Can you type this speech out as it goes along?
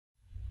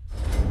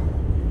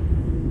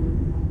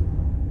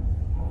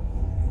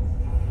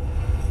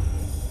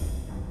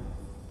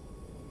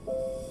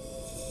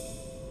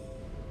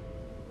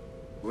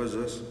is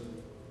this?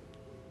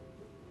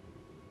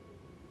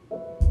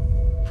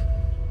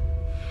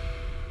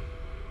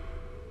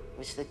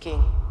 It's the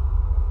king.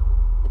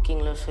 The king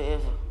lives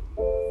forever.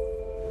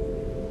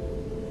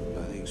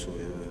 I think so,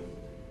 yeah.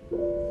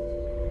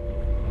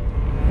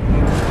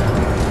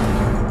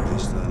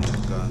 There's still any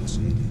chance.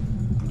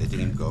 I'm letting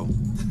him go.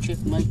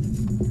 Check, mate.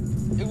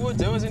 Ik word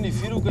daar was in die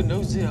vuur ook een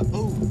nou zeer. Oh.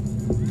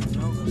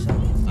 Nou, wat is dat?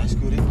 Hij is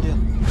correct, ja.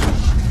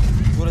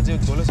 Voordat hij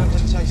het dolle zak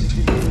gaat zij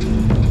zit. There's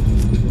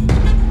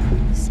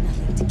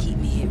nothing to keep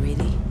me here,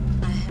 really.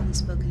 I haven't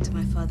spoken to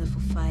my father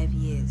for 5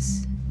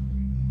 years.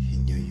 He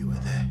knew you were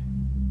there.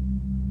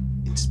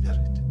 In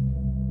spirit.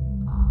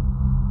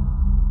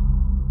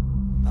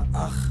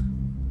 Ach,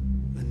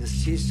 in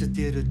Assisa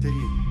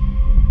territory.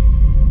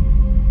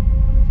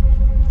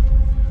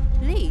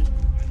 Lee?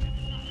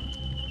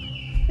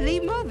 Lee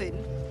Marvin?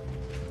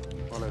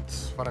 Well,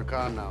 it's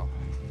Farrakhan now.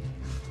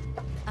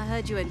 I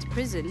heard you went to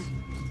prison.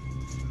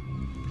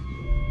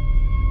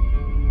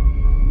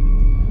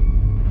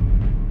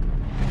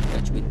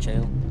 That's with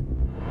jail.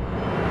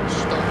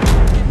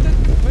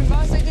 Mijn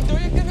ma zei die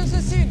dode kinderen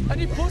ze zien. En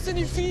die bos en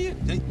die vier.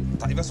 Nee,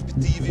 hij was op de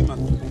TV,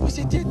 man. Hoe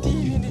zit die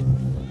TV niet?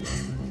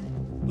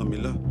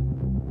 Namila,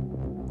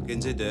 ken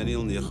jy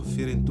Daniel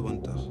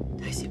 9:24?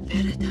 There's a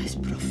paradise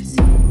prophecy.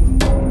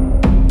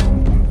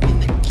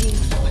 And the king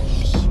will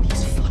lead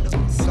his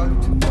followers.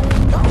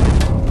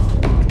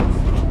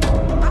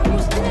 I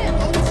was there,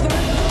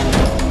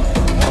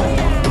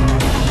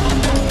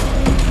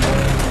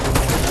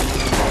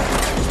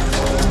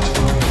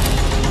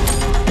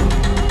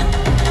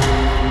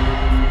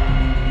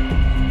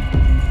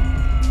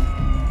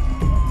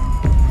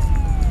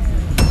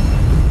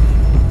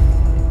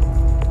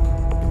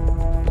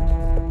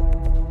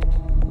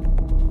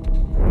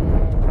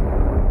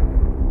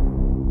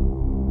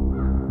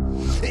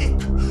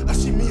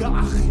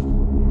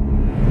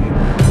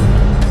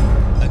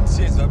 En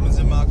steeds wat moeten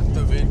ze maken om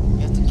te winnen.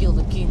 You have to kill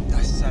the king. Dat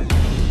is zijn.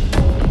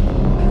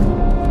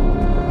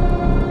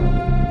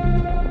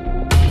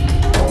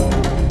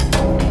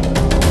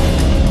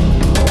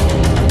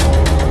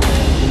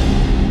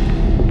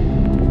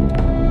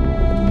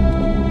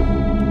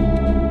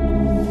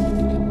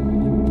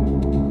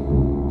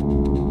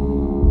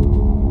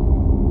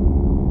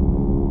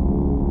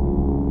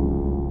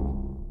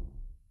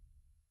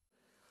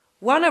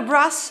 Warner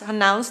Bros.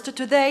 Announced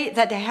today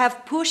that they have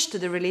pushed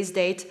the release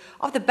date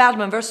of the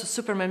Batman vs.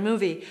 Superman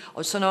movie,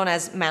 also known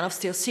as Man of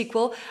Steel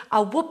sequel,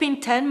 a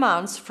whopping 10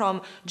 months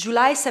from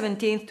July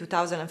 17,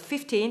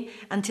 2015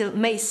 until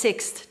May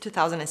 6,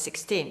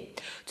 2016,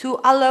 to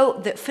allow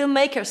the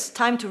filmmakers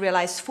time to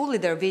realize fully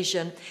their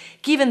vision,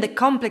 given the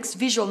complex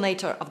visual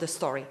nature of the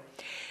story.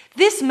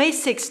 This May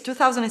 6,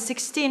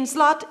 2016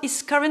 slot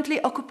is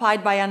currently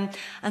occupied by an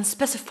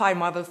unspecified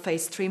Marvel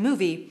Phase 3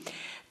 movie.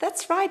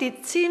 That's right,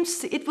 it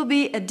seems it will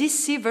be a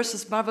DC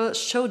vs. Marvel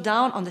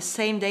showdown on the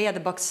same day at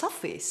the box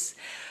office.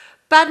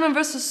 Batman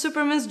vs.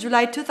 Superman's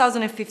July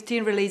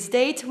 2015 release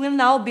date will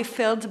now be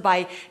filled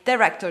by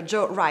director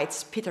Joe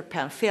Wright's Peter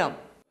Pan film.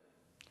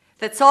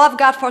 That's all I've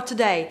got for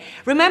today.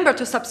 Remember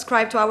to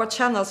subscribe to our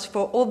channels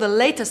for all the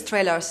latest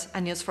trailers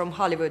and news from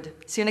Hollywood.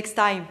 See you next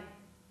time.